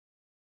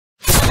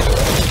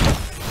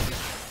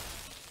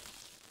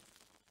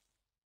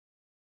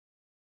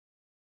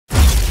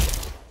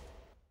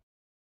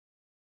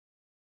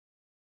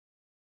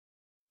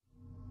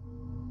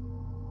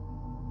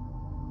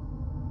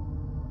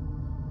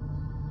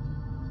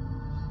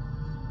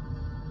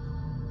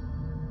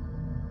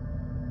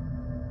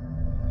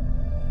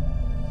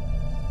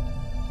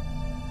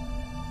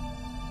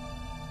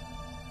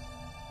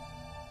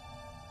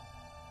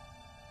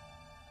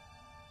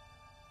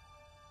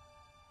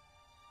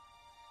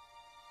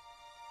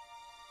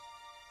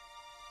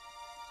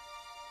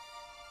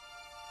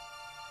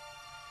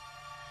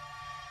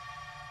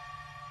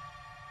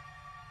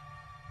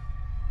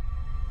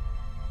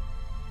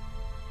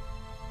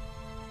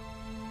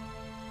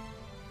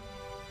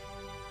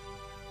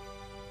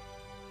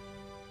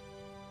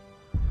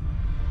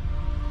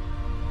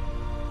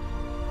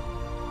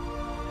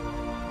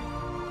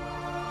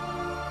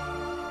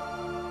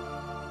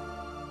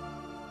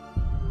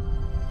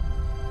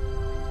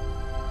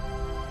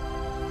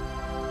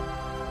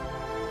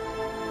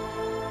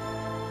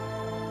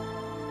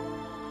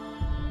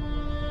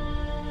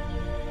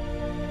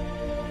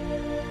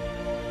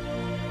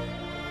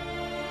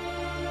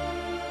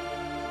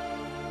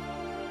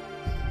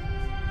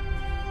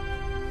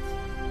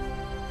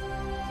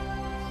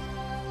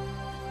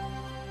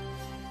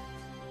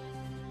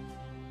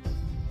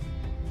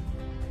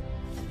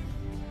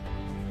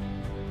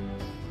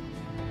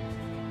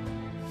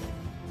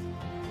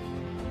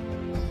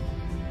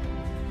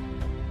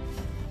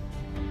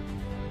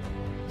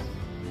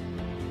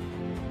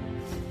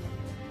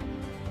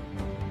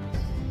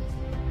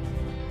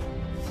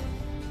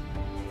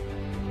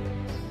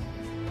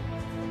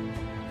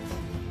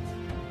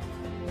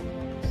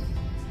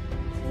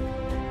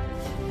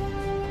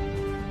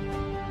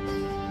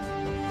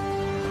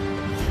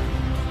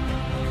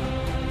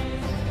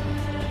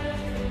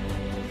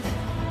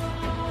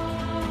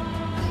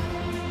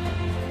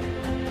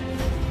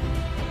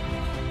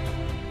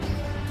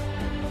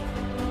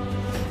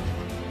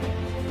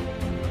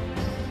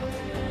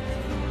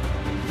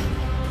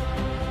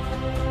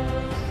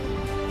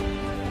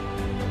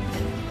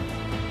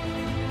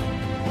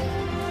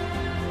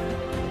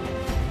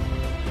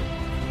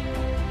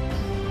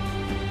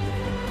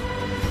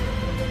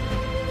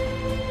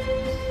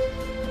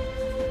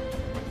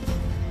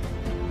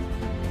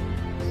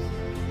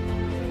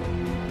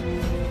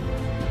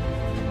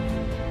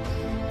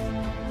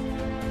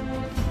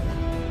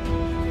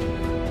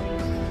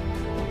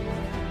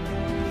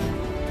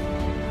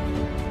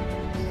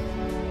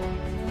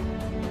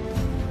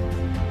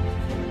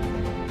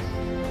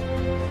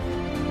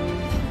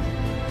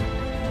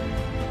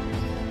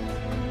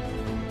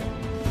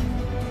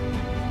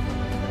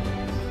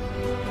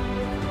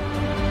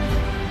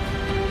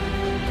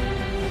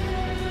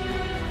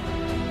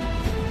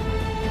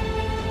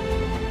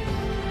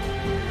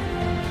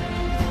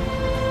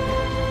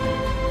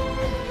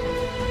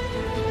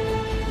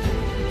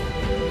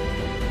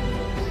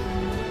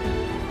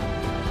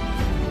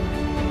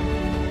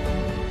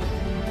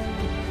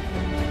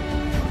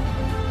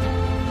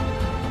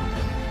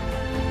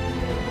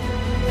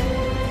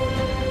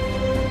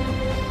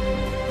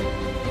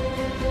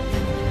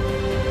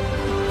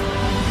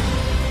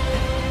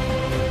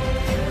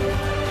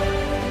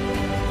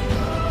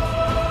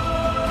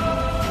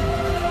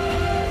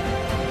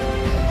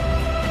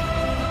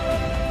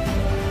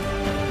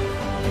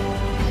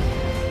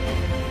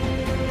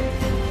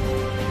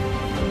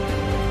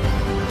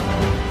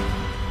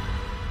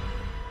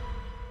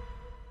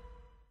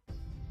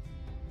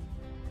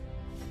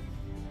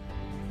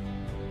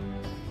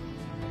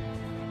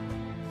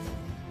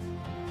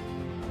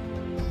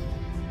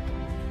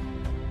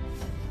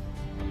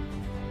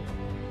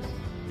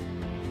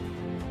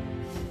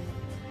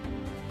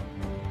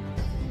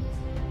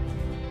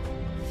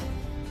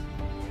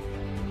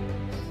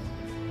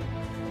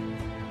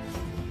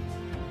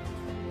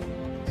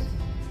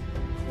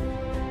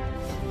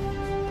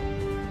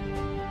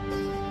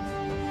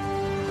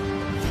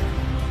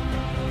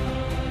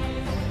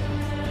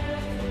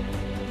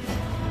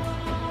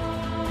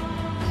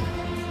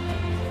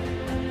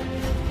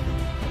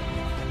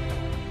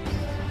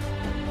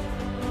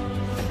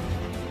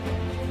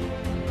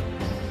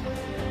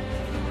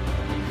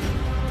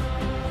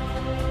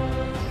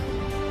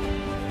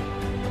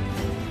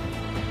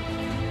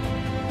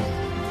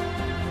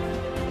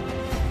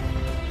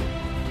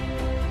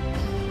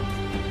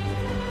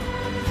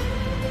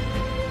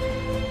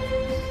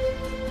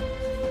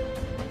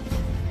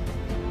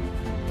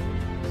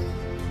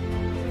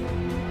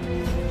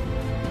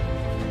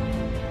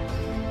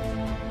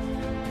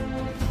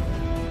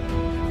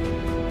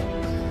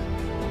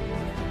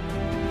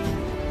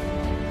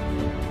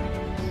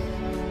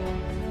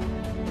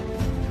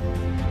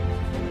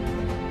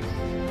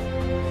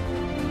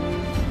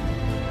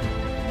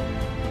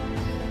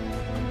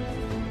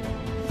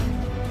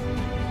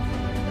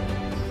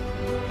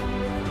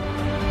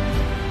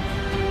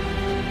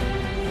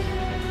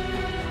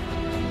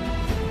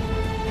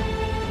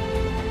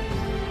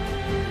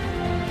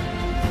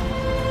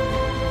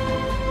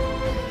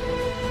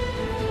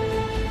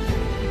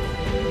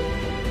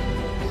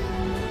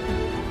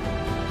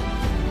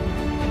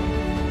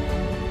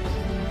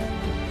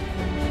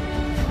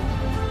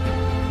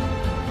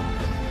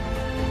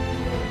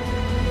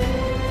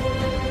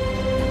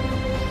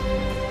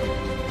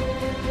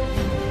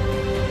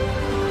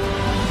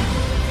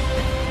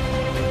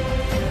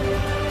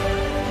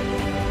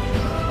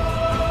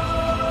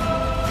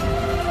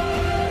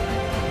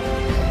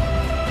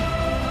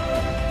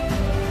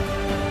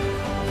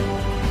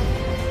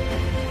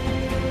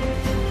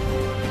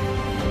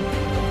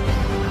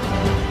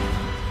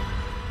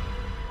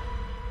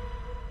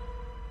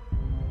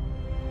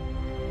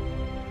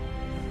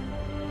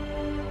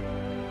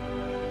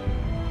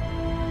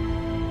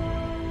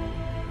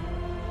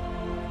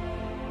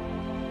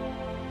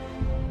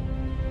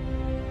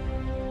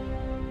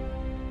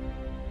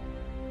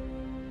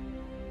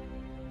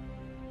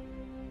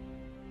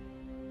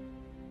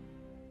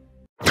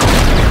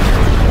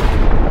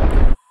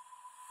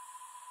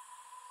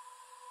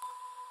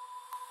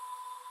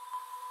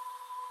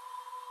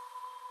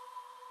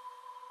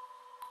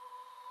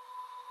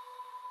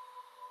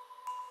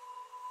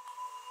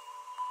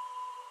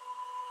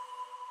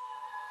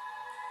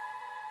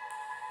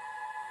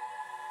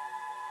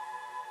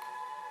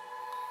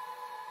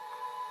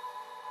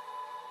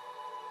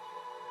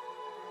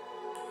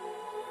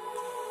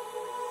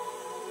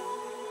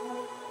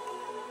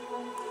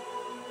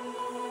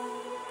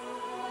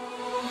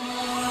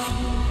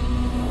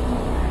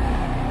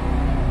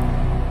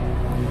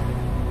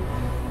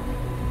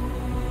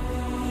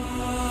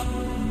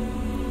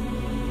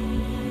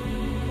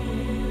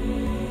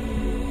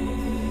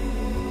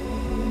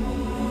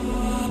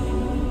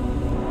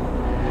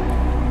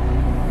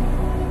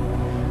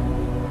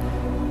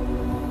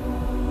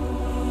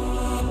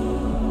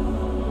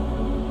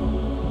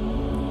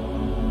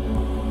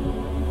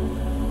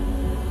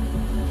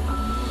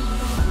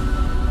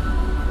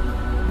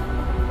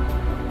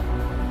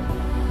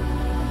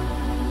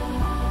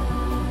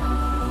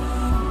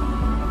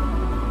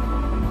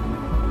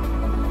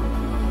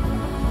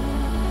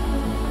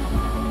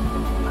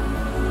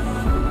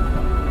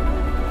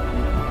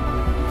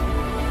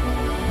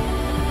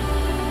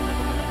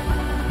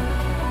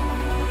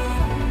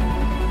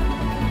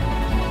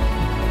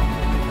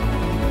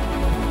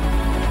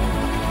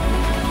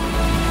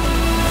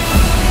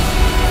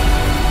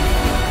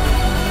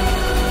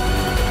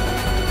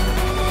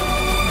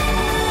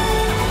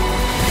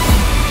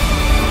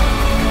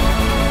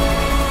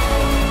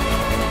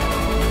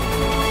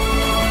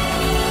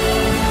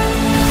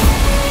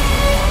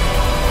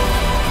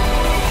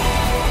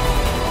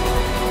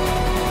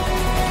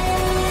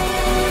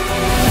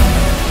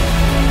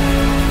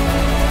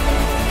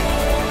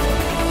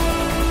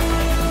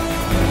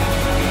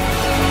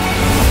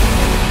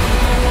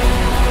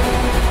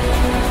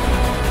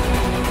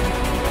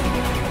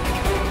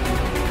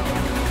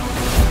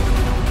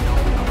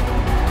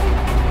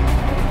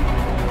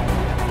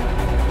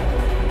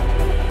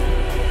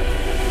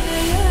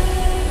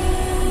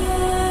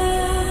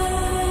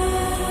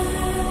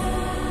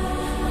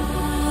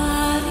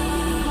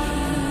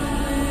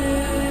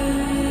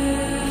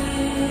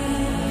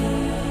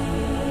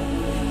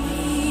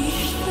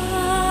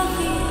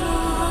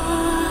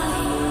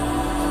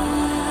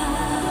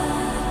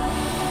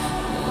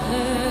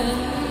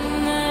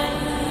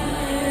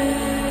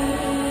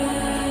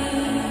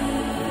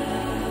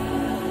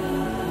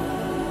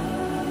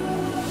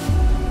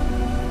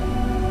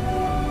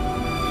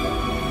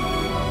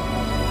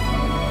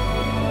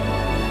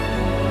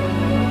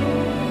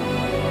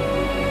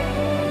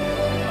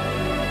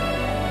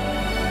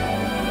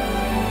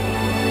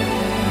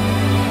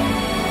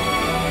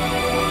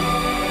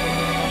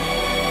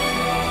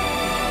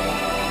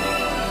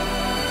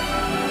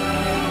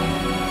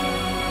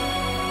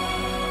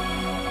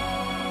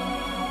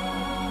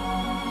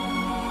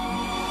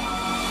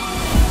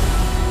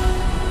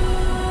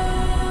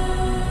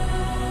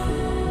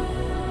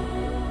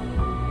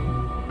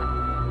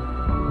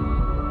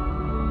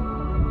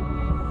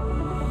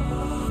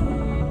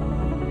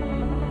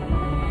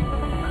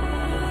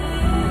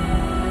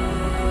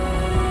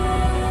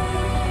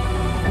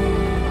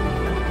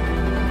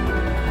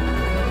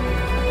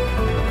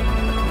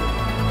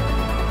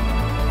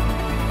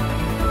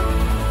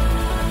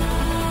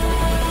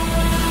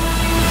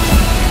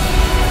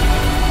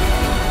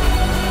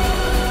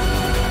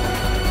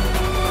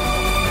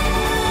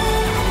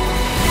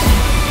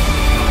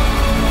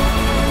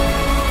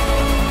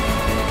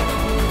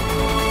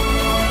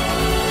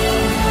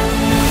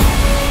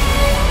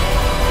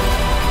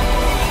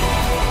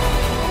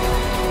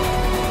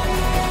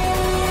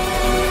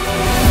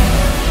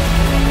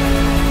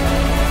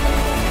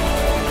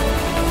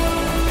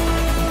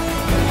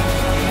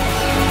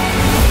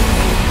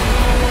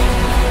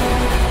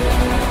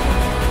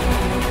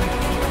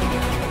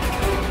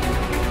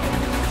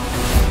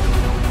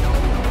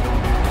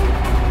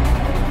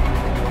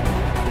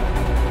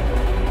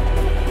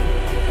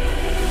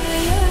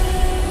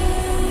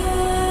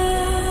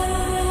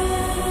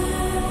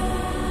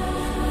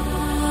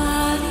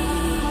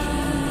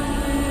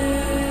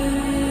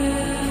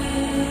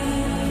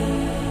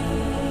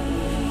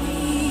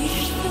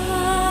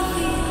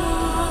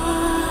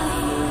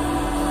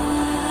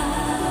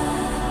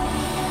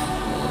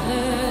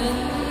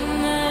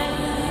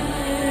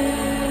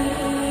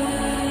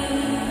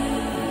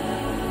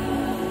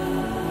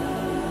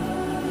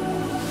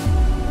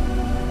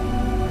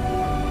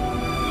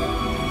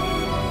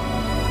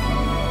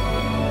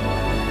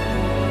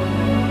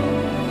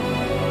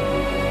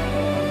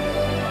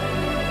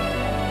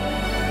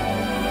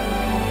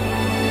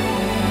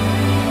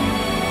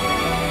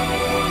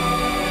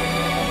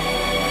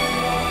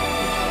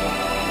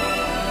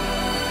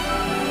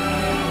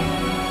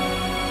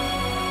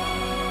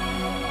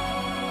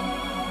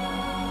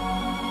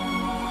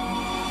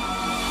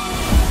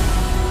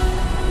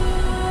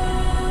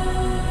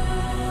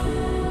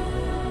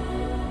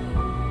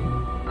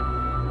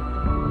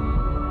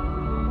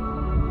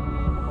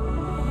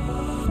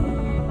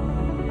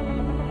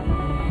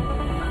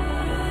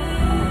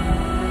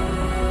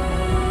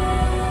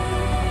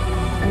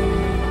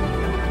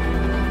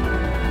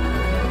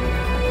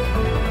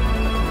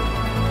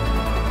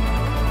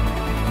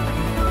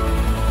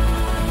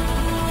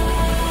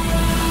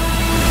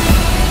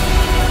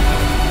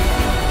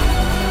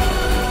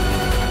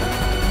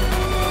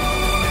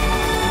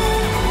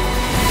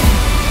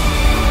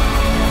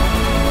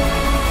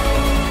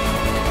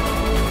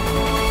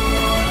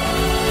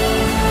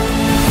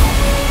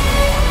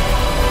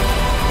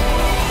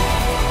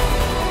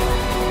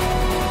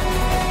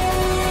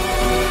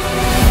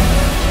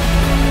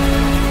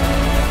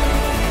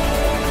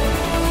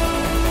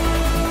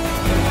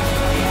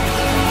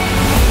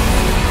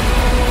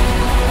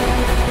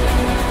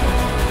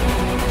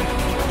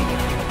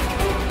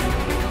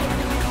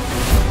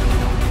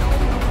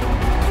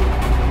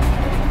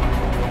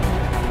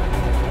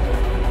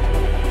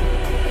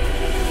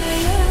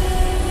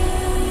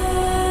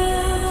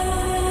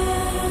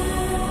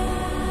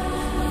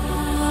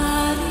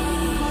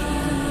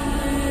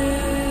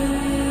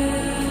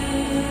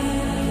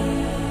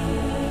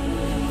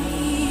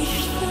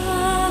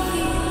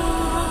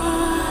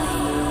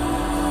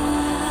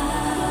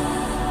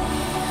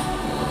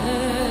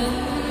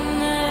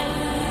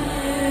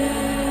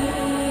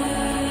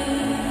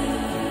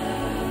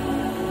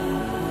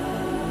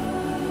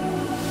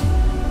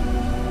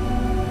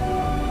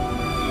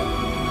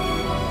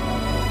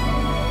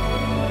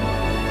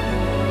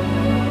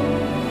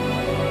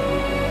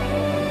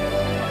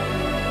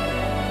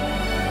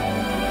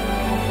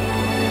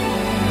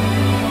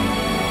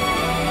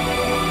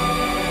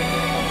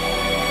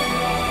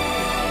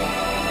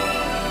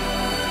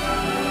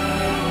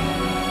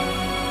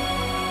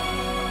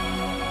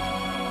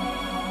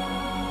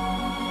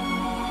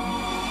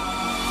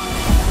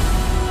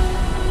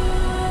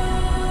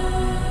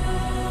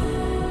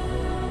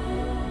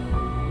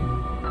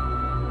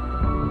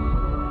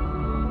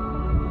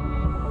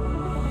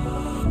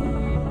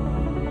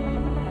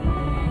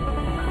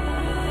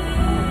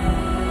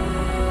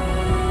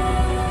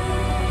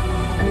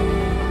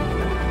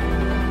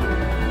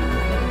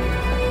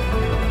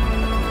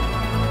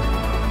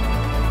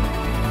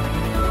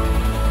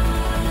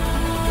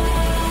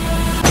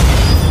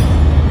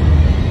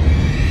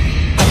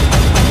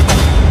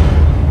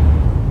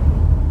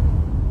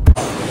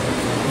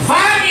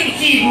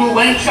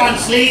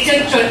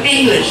translated to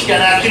English can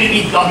actually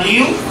be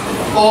W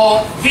or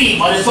V,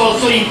 but it's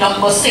also in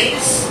number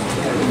 6.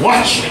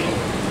 Watch me.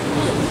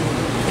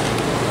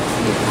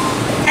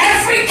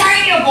 Every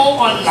time you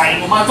go online,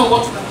 no matter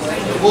what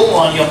you go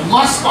on, you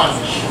must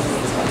punch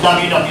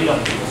www,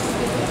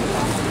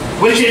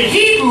 which in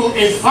Hebrew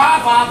is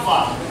va va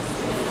va,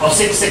 or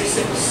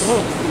 666.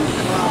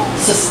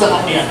 System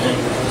of the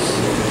Antichrist.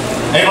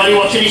 Everybody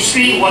watching the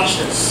screen, watch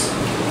this.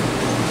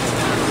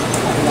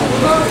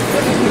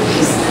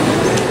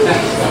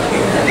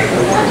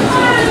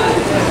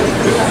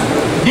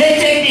 They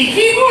take the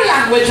Hebrew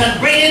language and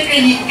bring it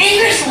in the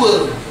English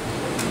world.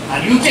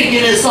 And you think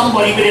it is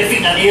somebody with a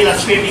fingernail and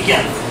scrape the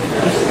can.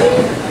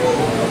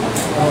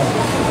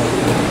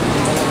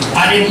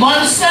 And the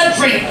monster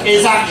drink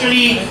is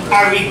actually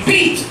a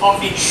repeat of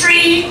the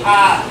 3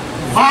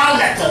 vowel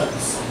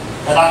letters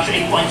that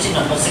actually points in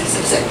number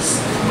 666.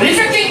 But if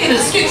you're thinking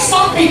it's kids,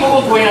 some people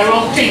are going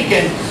around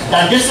thinking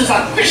that this is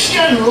a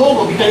Christian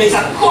logo because there's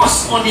a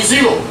cross on the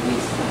 0.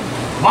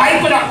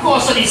 Why put a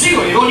cross on the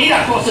 0? You don't need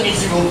a cross on the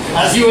 0.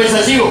 A 0 is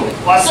a 0.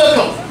 Or a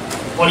circle.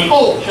 Or the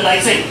O, should I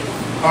say.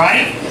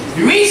 Alright?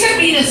 The reason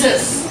being is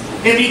this.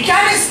 If the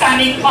can is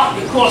standing up,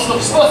 the cross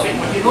looks perfect,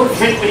 but you don't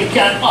drink with the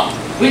can up.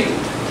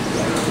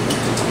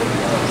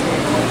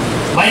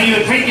 When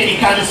you drink it, the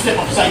can is flipped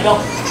upside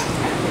down.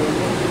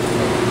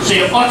 So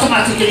you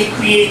automatically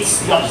creates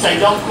the upside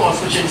down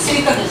cross, which in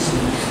Satanism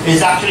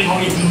is actually how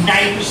you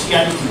deny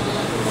Christianity.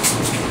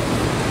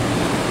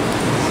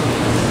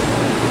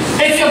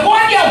 If you go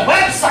on your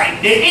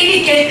website, they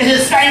indicate it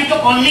is time to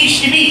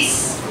unleash the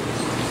beast.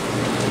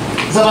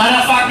 As a matter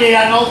of fact, they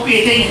are now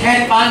creating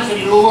headbands with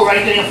the logo right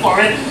in your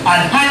forehead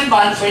and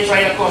handbands which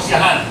right across your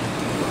hand.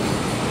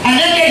 And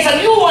then there's a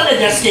new one that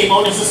just came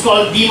out. This is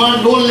called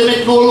Demon, No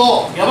Limit, No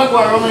Law. You ever go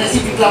around and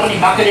see people having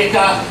the back of their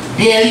car,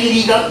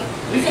 barely legal?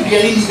 If you're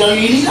barely legal,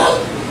 you're illegal.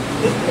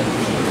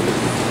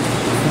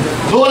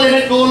 No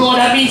limit, no law,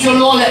 that means you're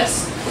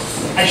lawless.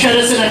 I shared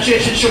this in a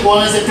church in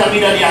Shabonas and tell me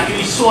that they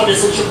actually saw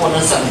this in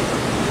Shabonas Sunday.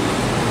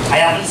 I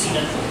haven't seen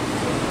it.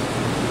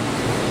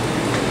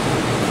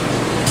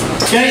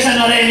 There is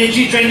another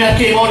energy drink that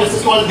came out. This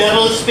is called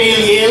Devil's Pale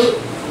Ale.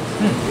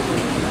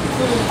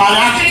 And I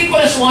actually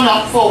put this one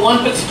up for one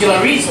particular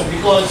reason,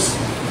 because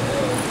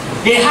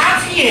they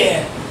have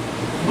here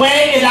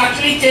where it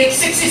actually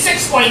takes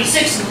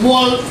 66.6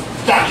 malt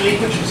to actually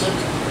produce it.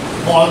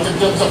 Malt in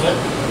terms of it.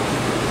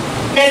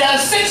 It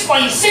has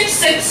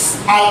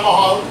 6.66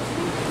 alcohol.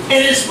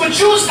 It is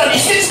produced on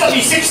the 6th of the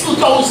 6th,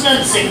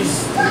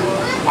 2006.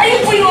 Are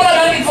you putting all of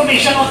that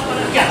information on?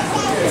 Yeah.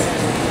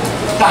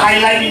 To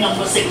highlight the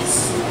number 6.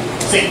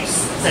 6.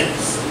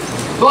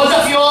 Those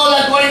of you all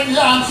that go into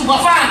super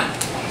fan.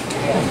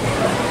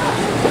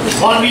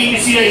 1 week you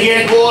see the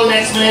hair gold,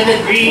 next minute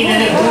it's green,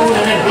 and it's blue,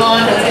 and it's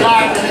blonde, and it's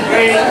black, and it's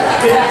gray.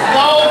 It's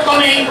now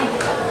coming.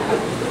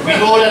 We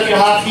know that you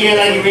have here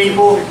like the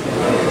rainbow.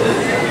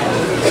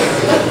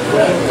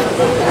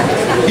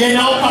 They're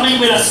now coming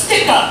with a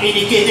sticker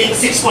indicating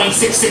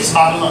 6.66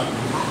 Babylon.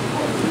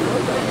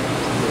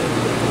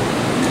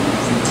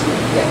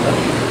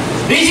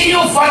 This is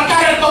new vodka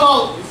that come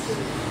out.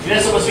 You're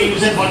not supposed to be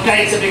using vodka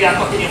except you got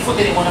caught in your foot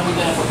and you want to put it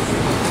in your foot.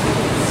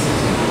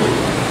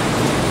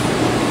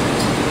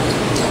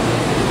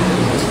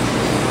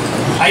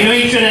 I know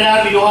in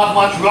Trinidad we don't have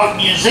much rock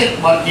music,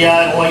 but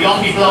our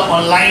young people are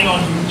online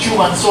on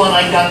YouTube and so on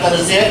like that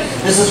is here.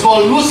 This is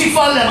called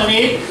Lucifer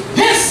Lemonade.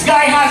 This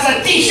guy has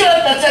a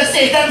t-shirt that says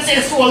Satan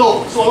says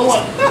swallow. Swallow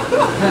what?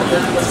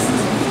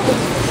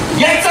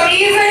 Get some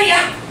even,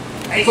 yeah?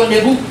 Nice on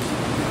the book.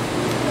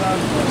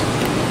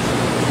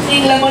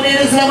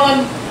 Lemonade is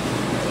lemon.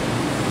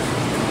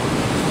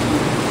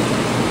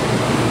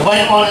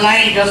 Went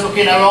online just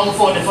looking around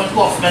for different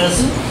cough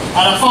medicine,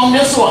 and I found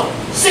this one.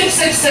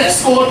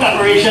 666 cold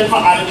preparation for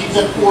allergies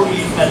and cold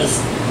relief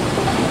medicine.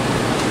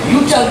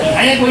 You tell me,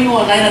 I ain't going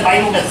online and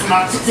buying no medicine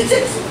mark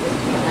 666.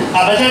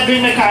 I better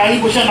bring my Carly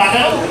Bush and back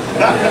out.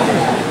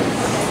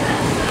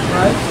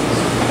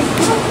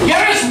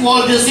 Here is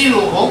Walt Disney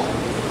logo.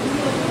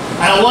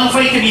 And I want for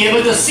you to be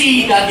able to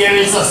see that there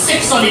is a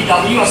 6 on the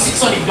W, a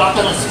 6 on the dot,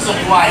 and a 6 on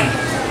the Y.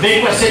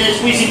 The question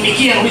is, who is the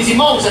Mickey and who is the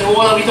mouse, and who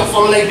are we to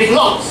follow like big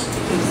logs?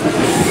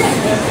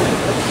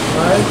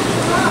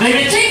 Now if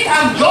you think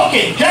I'm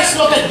joking, just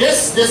look at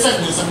this, this and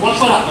this, and watch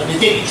what happens. They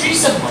take the 3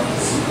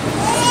 symbols,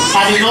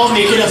 and they now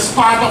make it as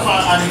part of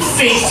a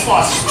face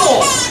for a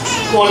store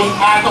called the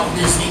Art of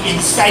Disney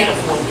inside of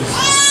Walt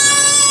Disney.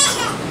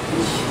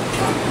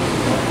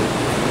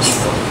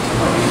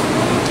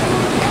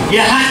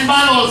 Your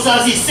handband also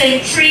has the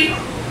same tree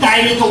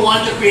tied into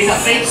one to create a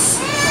face.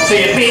 So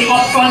you pay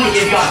up front, they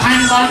give you a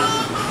handband,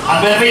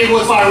 and whenever you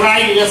go for a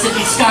ride, you just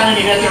simply scan and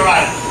you get your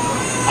ride.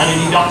 And it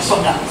deducts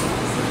from that.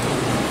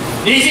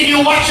 This is the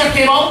new watch that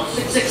came out,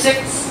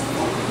 666.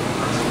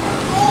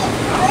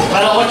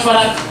 Better watch for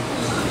that.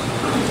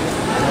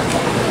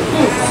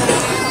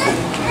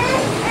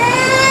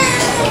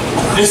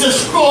 This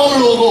is Chrome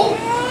logo,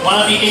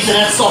 one of the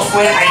internet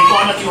software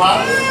icon that you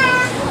have.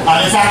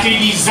 And it's actually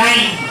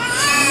designed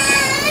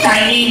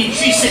tiny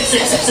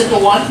 3666 into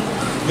one.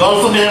 You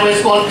all familiar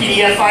with what's called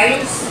PDF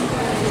files?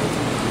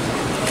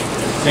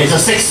 There's a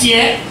 6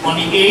 here on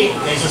the A,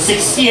 there's a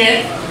 6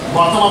 here,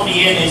 bottom of the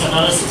A, there's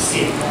another 6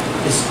 here.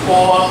 It's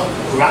all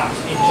wrapped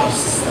into a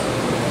system.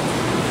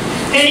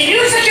 In the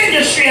music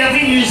industry,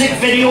 every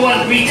music video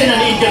and greeting and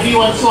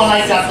interview and so on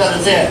like that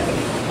is there.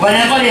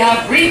 Whenever they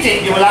have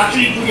greeting, they will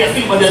actually do their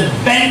thing, but they'll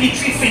bend the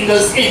 3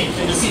 fingers in,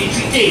 so you see the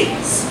 3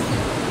 tails.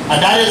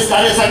 And that is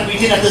a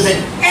greeting that is in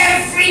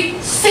every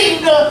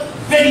single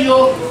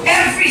video,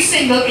 every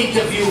single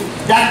interview,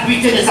 that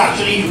greeting is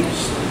actually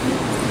used.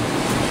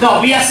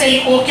 Now, we are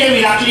saying, okay,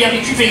 we'll actually have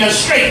the 3 fingers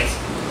straight,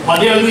 but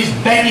they'll always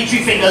bend the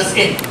 3 fingers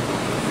in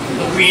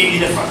to create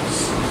the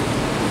difference.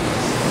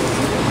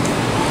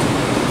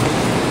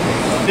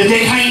 You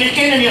take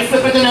Heineken and you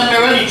flip it in a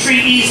mirror, the 3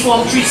 E's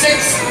form 3 6,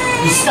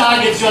 the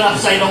star gives you an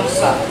upside down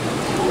star.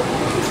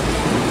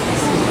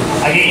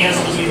 Again, you're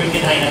supposed to be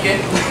drinking Heineken.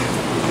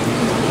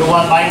 You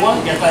want to buy one?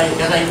 Get a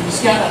new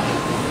scanner.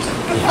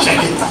 Check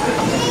it.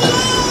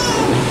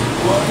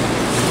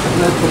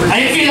 And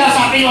you feel that's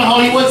happening on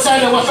Hollywood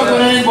side, or what's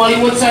going on in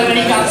Bollywood side when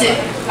he comes in?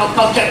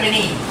 Come check me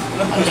knee.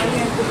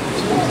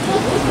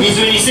 He's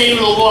doing the same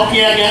logo up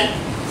here again.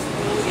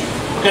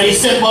 Look at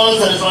these symbols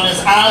that is on his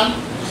arm.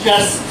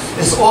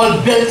 It's all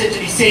built into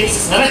the same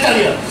system. Let me tell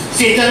you,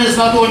 Satan is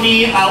not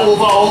only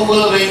over our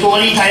world, but he's over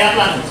the entire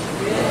planet.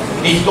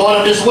 He's God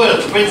of this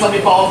world, brings up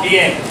the power of the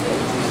air.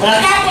 And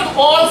I can't put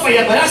all for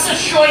you, but that's to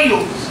show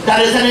you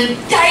that there's an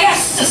entire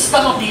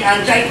system of the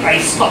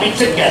Antichrist coming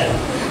together.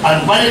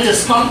 And when it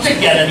has come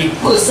together, the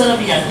person of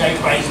the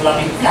Antichrist will have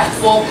the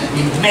platform,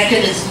 the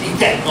mechanism, the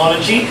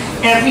technology,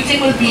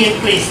 everything will be in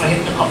place for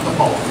him to come to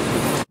power.